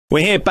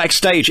We're here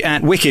backstage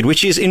at Wicked,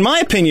 which is, in my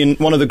opinion,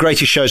 one of the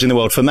greatest shows in the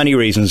world for many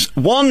reasons.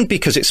 One,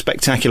 because it's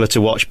spectacular to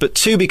watch, but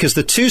two, because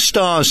the two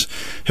stars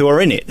who are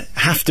in it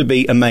have to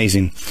be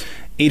amazing.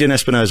 Eden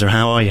Espinosa,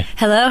 how are you?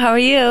 Hello, how are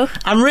you?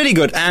 I'm really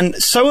good, and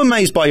so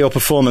amazed by your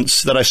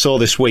performance that I saw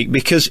this week,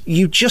 because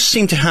you just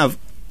seem to have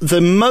the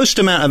most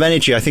amount of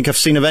energy I think I've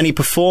seen of any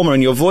performer,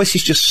 and your voice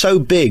is just so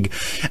big.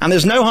 And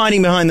there's no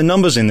hiding behind the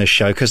numbers in this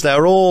show, because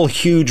they're all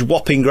huge,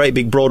 whopping, great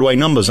big Broadway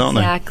numbers, aren't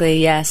they? Exactly,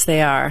 yes,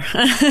 they are.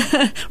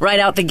 Right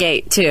out the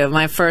gate, too.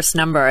 My first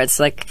number, it's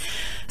like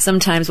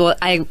sometimes, well,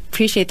 I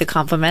appreciate the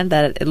compliment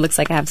that it looks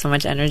like I have so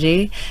much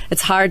energy.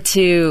 It's hard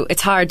to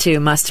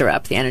muster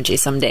up the energy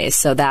some days,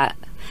 so that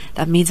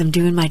means I'm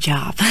doing my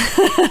job.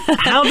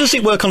 How does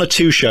it work on a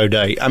two-show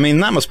day? I mean,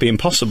 that must be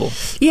impossible.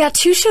 Yeah,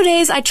 two-show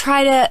days,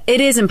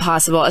 it is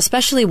impossible,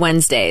 especially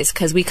Wednesdays,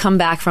 because we come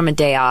back from a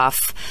day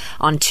off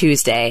on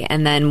Tuesday,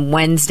 and then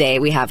Wednesday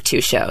we have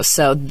two shows.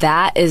 So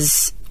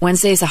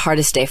Wednesday is the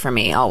hardest day for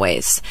me,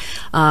 always.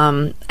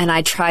 And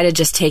I try to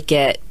just take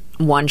it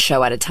one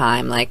show at a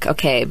time. Like,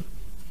 okay,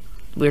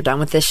 we're done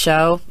with this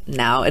show.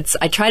 Now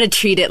I try to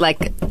treat it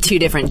like 2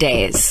 different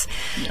days.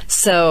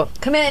 So,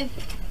 come in.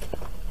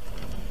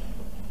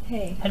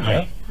 Hey. Hello.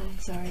 Hi,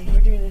 sorry.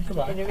 We're doing this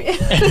interview.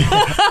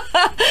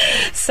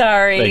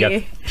 Sorry. There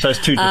you go. So it's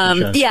 2 different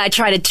shows. Yeah, I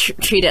try to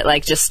treat it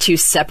like just 2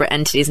 separate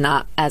entities,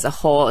 not as a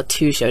whole a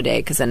 2-show day,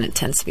 because then it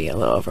tends to be a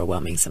little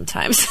overwhelming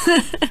sometimes.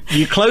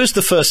 You closed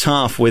the first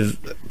half with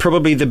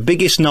probably the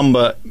biggest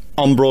number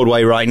on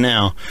Broadway right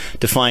now,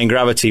 Defying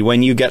Gravity,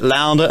 when you get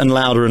louder and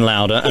louder and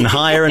louder and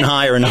higher and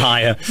higher and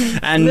higher.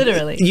 And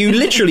literally. You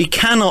literally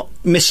cannot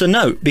miss a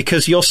note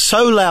because you're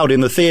so loud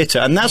in the theatre.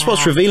 And that's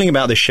what's revealing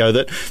about this show,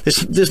 that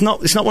it's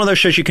not one of those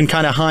shows you can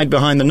kind of hide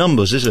behind the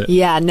numbers, is it?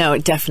 Yeah, no,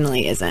 it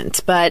definitely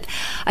isn't. But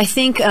I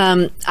think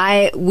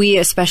we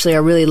especially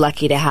are really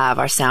lucky to have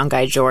our sound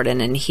guy,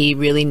 Jordan, and he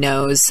really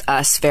knows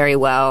us very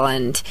well.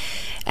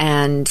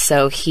 And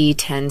so he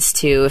tends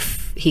to,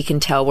 if he can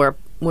tell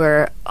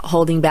we're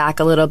holding back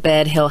a little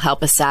bit, he'll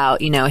help us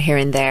out, here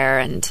and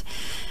there,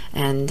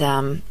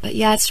 but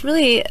yeah, it's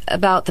really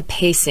about the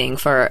pacing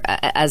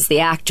as the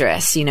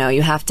actress.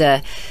 You have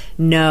to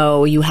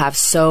know you have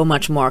so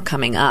much more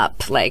coming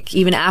up. Like,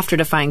 even after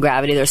Defying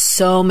Gravity, there's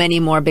so many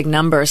more big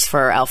numbers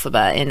for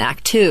Elphaba in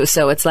Act 2.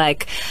 So it's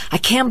like, I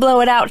can't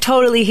blow it out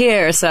totally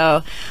here.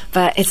 So,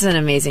 but it's an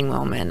amazing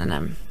moment,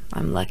 and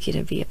I'm lucky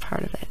to be a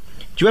part of it.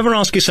 Do you ever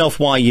ask yourself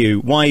why you?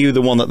 Why are you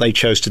the one that they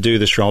chose to do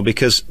this role?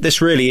 Because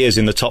this really is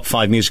in the top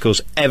 5 musicals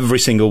every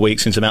single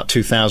week since about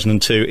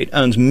 2002. It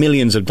earns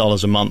millions of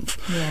dollars a month.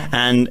 Yeah.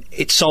 And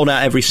it's sold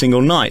out every single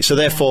night. So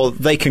therefore,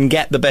 they can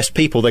get the best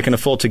people. They can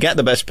afford to get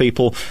the best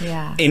people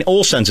in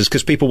all senses,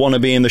 because people want to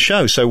be in the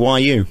show. So why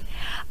you?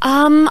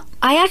 I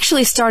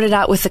actually started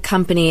out with the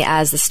company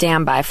as the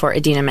standby for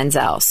Idina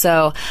Menzel.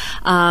 So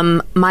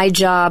my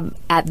job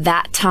at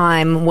that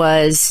time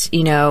was,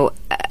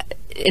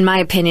 in my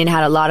opinion,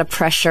 had a lot of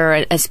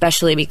pressure,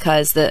 especially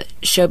because the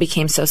show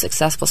became so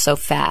successful so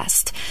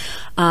fast.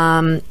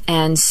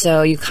 And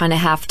so you kind of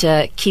have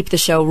to keep the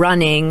show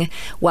running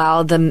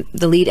while the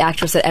lead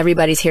actress that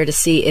everybody's here to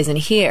see isn't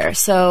here.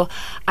 So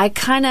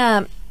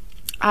I'm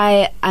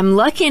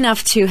lucky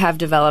enough to have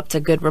developed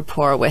a good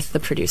rapport with the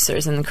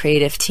producers and the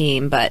creative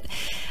team, but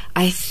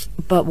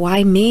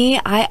why me?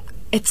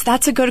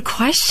 That's a good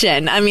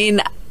question. I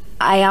mean,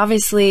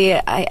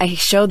 I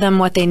showed them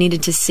what they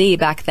needed to see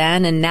back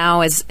then, and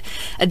now is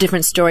a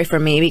different story for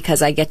me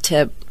because I get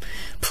to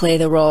play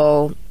the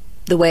role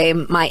the way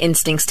my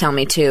instincts tell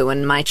me to,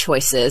 and my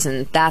choices,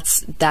 and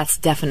that's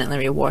definitely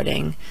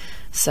rewarding.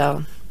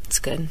 So it's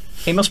good.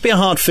 It must be a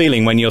hard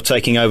feeling when you're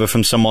taking over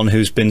from someone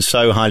who's been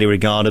so highly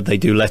regarded. They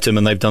do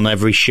Letterman, they've done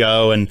every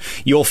show, and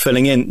you're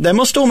filling in. There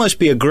must almost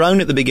be a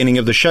groan at the beginning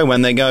of the show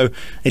when they go,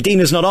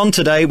 Idina's not on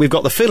today, we've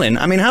got the fill-in.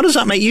 I mean, how does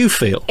that make you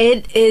feel?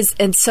 It is,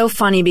 and so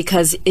funny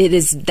because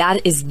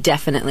that is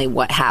definitely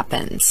what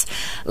happens.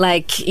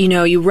 Like,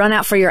 you run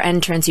out for your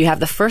entrance, you have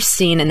the first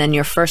scene and then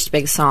your first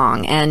big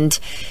song, and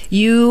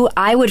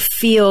I would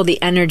feel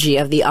the energy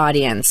of the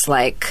audience,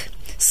 like,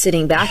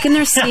 sitting back in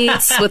their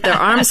seats with their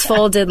arms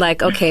folded,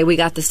 like, okay, we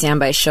got the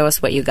standby, show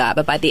us what you got.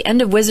 But by the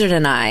end of Wizard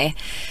and I,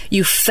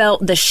 you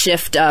felt the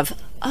shift of,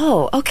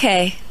 oh,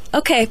 okay,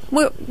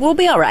 we'll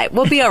be all right.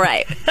 We'll be all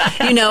right.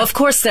 Of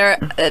course they're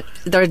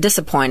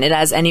disappointed,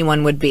 as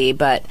anyone would be,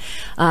 but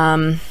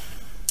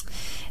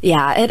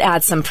yeah, it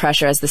adds some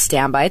pressure as the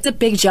standby. It's a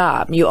big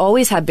job. You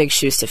always have big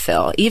shoes to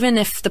fill. Even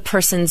if the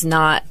person's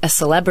not a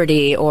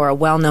celebrity or a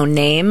well-known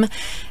name,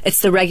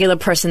 it's the regular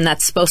person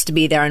that's supposed to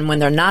be there, and when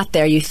they're not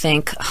there, you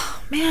think,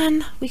 oh,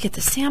 man, we get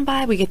the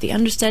standby, we get the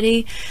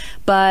understudy,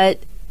 but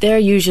they're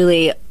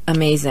usually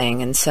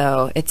amazing, and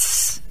so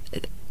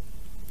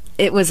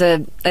it was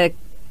a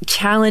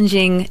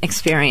challenging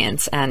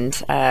experience,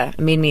 and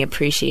made me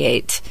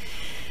appreciate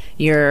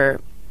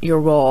your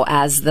role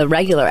as the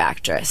regular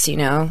actress,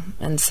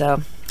 and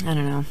so, I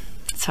don't know,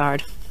 it's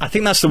hard. I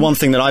think that's the one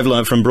thing that I've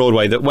learned from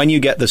Broadway, that when you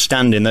get the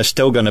stand-in, they're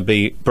still going to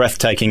be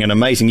breathtaking and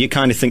amazing. You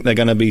kind of think they're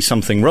going to be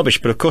something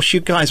rubbish, but of course you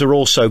guys are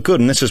all so good,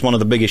 and this is one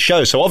of the biggest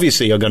shows, so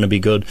obviously you're going to be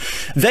good.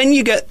 Then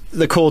you get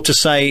the call to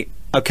say,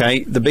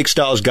 okay, the big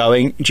star's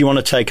going, do you want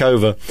to take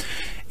over?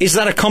 Is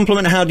that a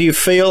compliment? How do you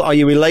feel? Are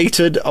you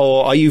elated,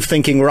 or are you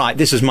thinking, right,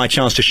 this is my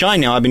chance to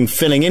shine now? I've been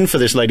filling in for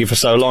this lady for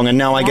so long, and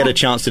now I get a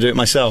chance to do it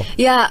myself.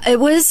 Yeah, it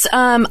was,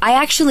 I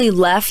actually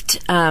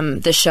left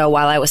the show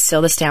while I was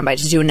still the standby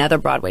to do another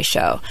Broadway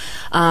show.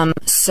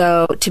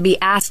 So to be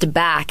asked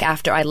back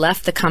after I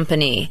left the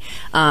company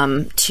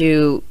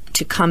to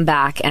come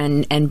back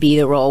and be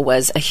the role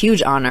was a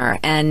huge honor.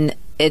 And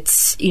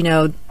it's, you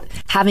know,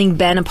 having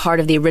been a part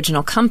of the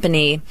original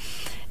company,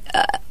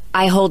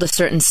 I hold a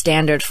certain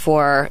standard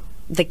for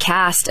the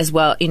cast as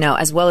well, you know,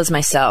 as well as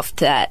myself,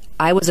 that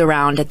I was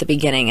around at the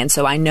beginning, and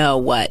so I know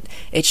what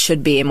it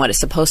should be and what it's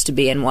supposed to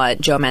be, and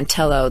what Joe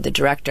Mantello, the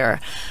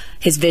director,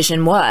 his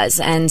vision was.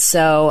 And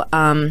so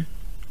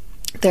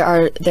there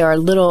are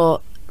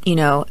little, you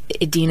know,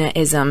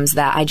 Idina-isms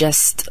that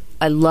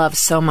I love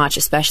so much,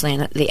 especially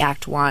in the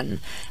Act 1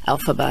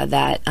 Elphaba,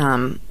 that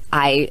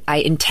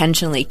I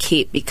intentionally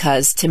keep,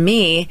 because to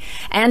me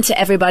and to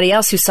everybody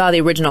else who saw the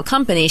original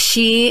company,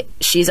 she's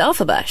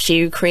Elphaba.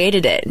 She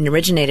created it and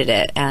originated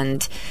it,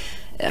 and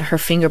her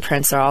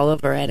fingerprints are all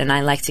over it, and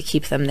I like to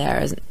keep them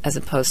there as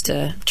opposed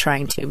to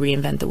trying to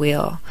reinvent the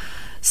wheel.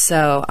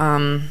 So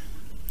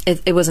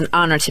it was an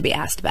honor to be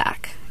asked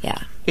back. Yeah.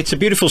 It's a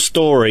beautiful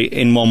story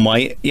in one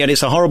way, yet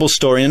it's a horrible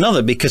story in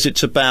another, because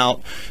it's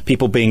about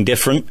people being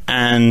different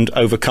and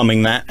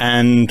overcoming that,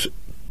 and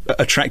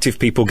attractive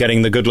people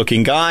getting the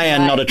good-looking guy,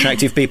 and not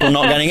attractive people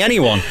not getting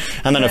anyone.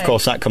 And then, of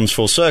course, that comes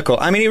full circle.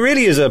 I mean, it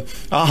really is a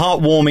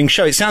heartwarming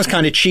show. It sounds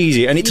kind of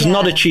cheesy, and it's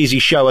not a cheesy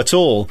show at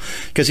all,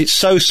 because it's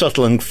so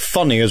subtle and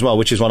funny as well,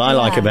 which is what I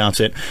like about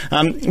it.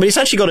 But it's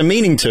actually got a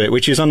meaning to it,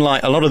 which is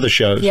unlike a lot of the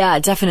shows. Yeah,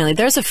 definitely.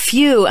 There's a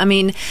few. I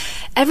mean,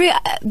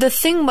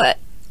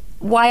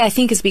 why I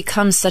think it's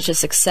become such a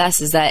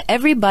success is that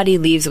everybody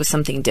leaves with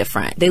something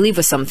different. They leave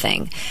with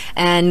something.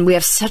 And we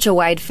have such a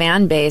wide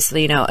fan base,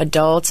 you know,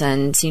 adults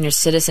and senior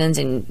citizens,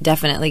 and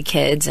definitely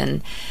kids.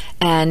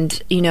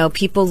 And you know,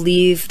 people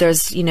leave,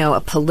 there's, you know,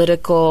 a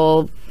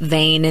political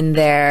vein in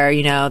there,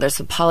 you know, there's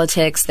the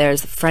politics,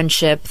 there's the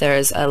friendship,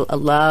 there's a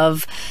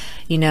love,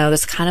 you know,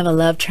 there's kind of a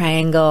love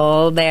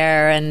triangle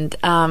there. And,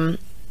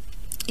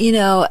 you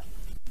know,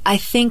 I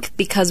think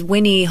because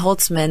Winnie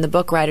Holzman, the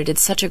book writer, did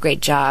such a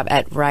great job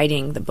at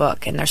writing the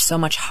book, and there's so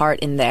much heart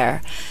in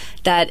there,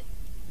 that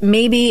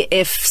maybe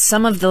if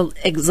some of the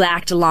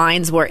exact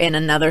lines were in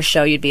another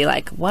show, you'd be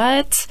like,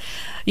 what?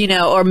 You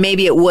know, or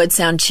maybe it would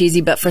sound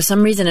cheesy, but for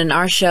some reason in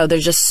our show,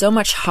 there's just so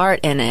much heart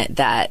in it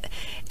that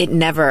it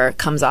never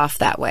comes off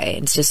that way.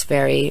 It's just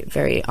very,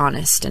 very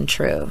honest and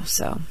true.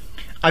 So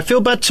I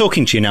feel bad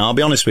talking to you now, I'll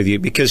be honest with you,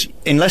 because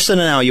in less than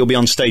an hour you'll be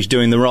on stage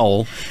doing the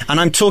role, and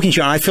I'm talking to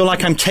you and I feel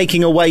like I'm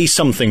taking away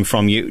something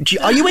from you.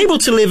 Are you able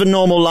to live a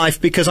normal life?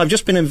 Because I've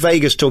just been in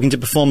Vegas talking to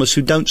performers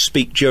who don't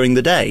speak during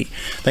the day.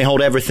 They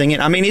hold everything in.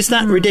 I mean, is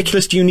that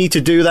ridiculous? Do you need to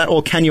do that,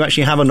 or can you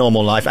actually have a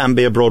normal life and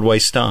be a Broadway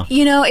star?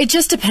 You know, it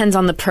just depends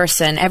on the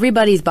person.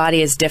 Everybody's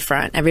body is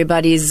different.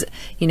 Everybody's,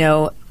 you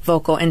know,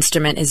 vocal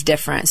instrument is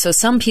different. So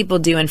some people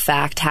do, in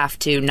fact, have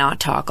to not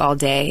talk all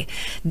day.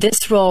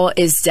 This role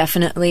is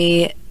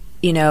definitely,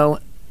 you know,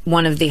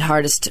 one of the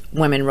hardest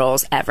women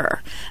roles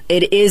ever.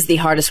 It is the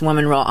hardest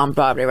woman role on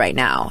Broadway right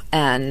now.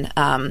 And,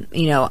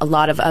 you know, a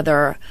lot of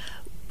other,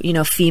 you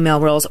know,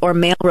 female roles, or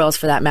male roles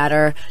for that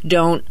matter,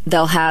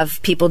 they'll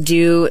have people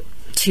do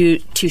two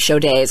show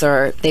days,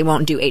 or they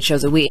won't do 8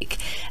 shows a week.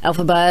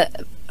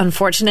 Elphaba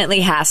unfortunately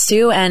has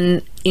to,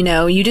 and, you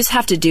know, you just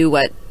have to do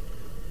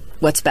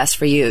what's best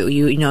for you.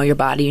 You know your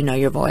body, you know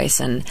your voice,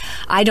 and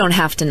I don't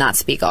have to not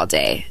speak all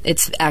day.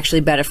 It's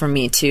actually better for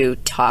me to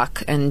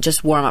talk and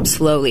just warm up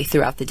slowly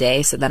throughout the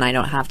day, so then I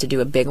don't have to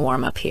do a big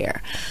warm up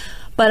here.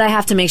 But I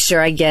have to make sure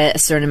I get a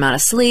certain amount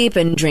of sleep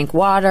and drink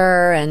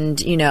water,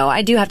 and, you know,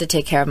 I do have to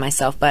take care of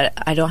myself, but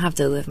I don't have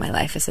to live my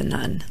life as a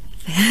nun.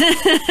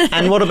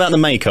 And what about the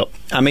makeup?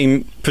 I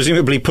mean,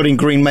 presumably putting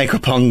green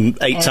makeup on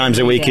 8 times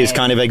a week is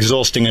kind of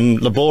exhausting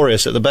and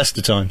laborious at the best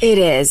of times. It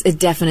is. It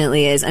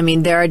definitely is. I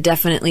mean, there are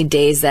definitely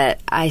days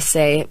that I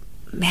say,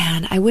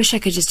 man, I wish I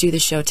could just do the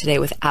show today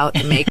without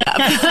the makeup,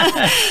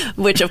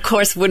 which of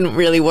course wouldn't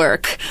really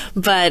work.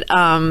 But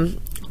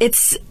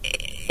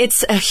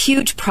it's a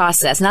huge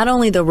process. Not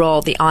only the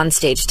role, the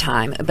onstage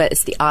time, but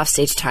it's the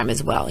offstage time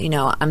as well. You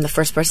know, I'm the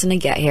first person to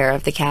get here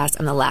of the cast.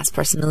 I'm the last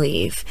person to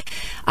leave.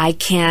 I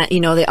can't, you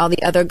know, all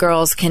the other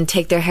girls can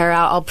take their hair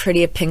out all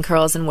pretty at pin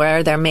curls and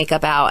wear their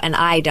makeup out, and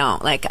I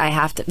don't. Like, I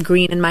have to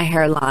green in my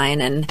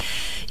hairline, and,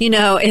 you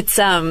know, it's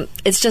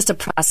just a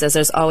process.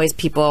 There's always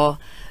people,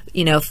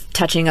 you know,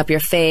 touching up your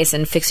face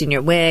and fixing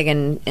your wig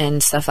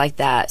and stuff like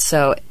that.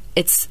 So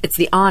it's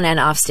the on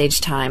and off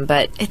stage time,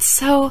 but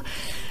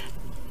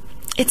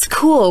it's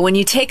cool when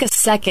you take a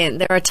second.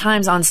 There are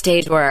times on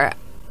stage where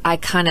I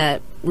kind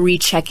of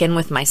recheck in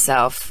with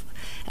myself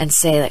and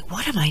say, like,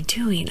 what am I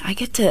doing? I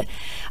get to,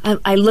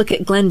 I look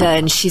at Glinda,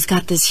 and she's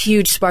got this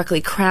huge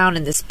sparkly crown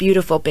and this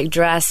beautiful big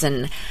dress,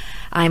 and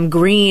I'm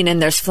green,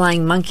 and there's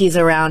flying monkeys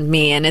around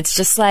me, and it's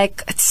just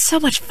like, it's so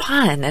much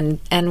fun,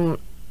 and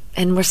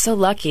we're so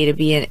lucky to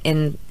be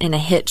in a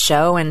hit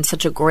show, and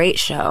such a great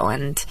show,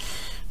 and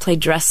play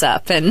dress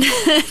up, and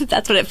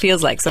that's what it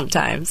feels like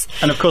sometimes.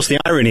 And of course the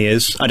irony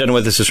is, I don't know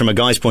whether this is from a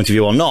guy's point of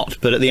view or not,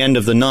 but at the end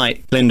of the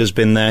night, Glinda's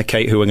been there,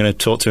 Kate, who we're going to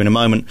talk to in a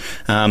moment,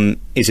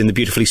 is in the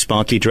beautifully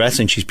sparkly dress,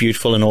 and she's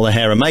beautiful in all the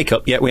hair and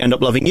makeup, yet we end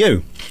up loving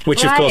you,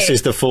 which of course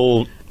is the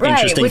full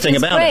interesting thing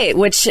about it.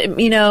 Which,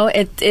 you know,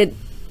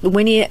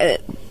 Winnie,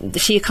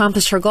 she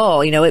accomplished her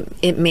goal. You know,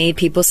 it made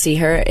people see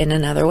her in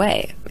another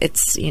way.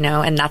 It's, you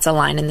know, and that's a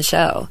line in the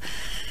show.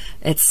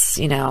 It's,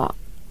 you know,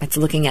 it's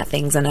looking at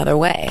things another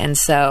way. And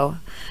so,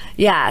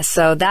 yeah,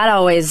 so that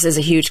always is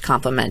a huge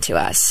compliment to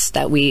us,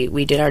 that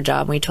we did our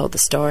job, and we told the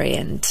story,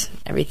 and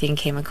everything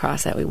came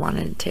across that we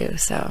wanted it to,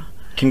 so...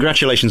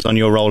 Congratulations on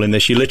your role in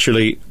this. You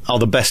literally are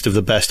the best of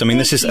the best. I mean,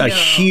 this is a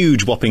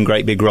huge, whopping,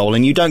 great big role,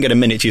 and you don't get a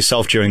minute to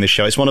yourself during the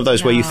show. It's one of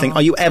those where you think,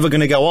 are you ever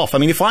going to go off? I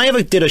mean, if I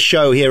ever did a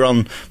show here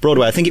on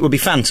Broadway, I think it would be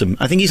Phantom.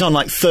 I think he's on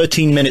like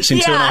 13 minutes in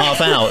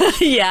 2.5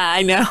 hours. Yeah,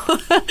 I know.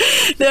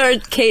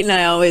 Kate and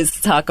I always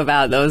talk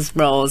about those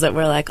roles that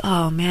we're like,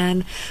 oh,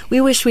 man,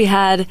 we wish we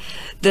had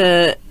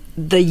the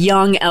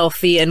young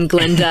Elfie and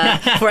Glinda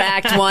for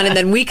Act 1, and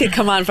then we could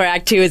come on for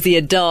Act 2 as the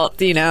adult,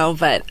 you know,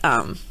 but...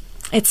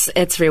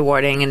 It's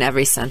rewarding in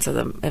every sense of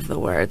the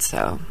word,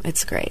 so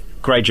it's great.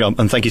 Great job,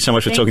 and thank you so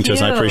much for talking to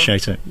us. I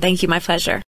appreciate it. Thank you, my pleasure.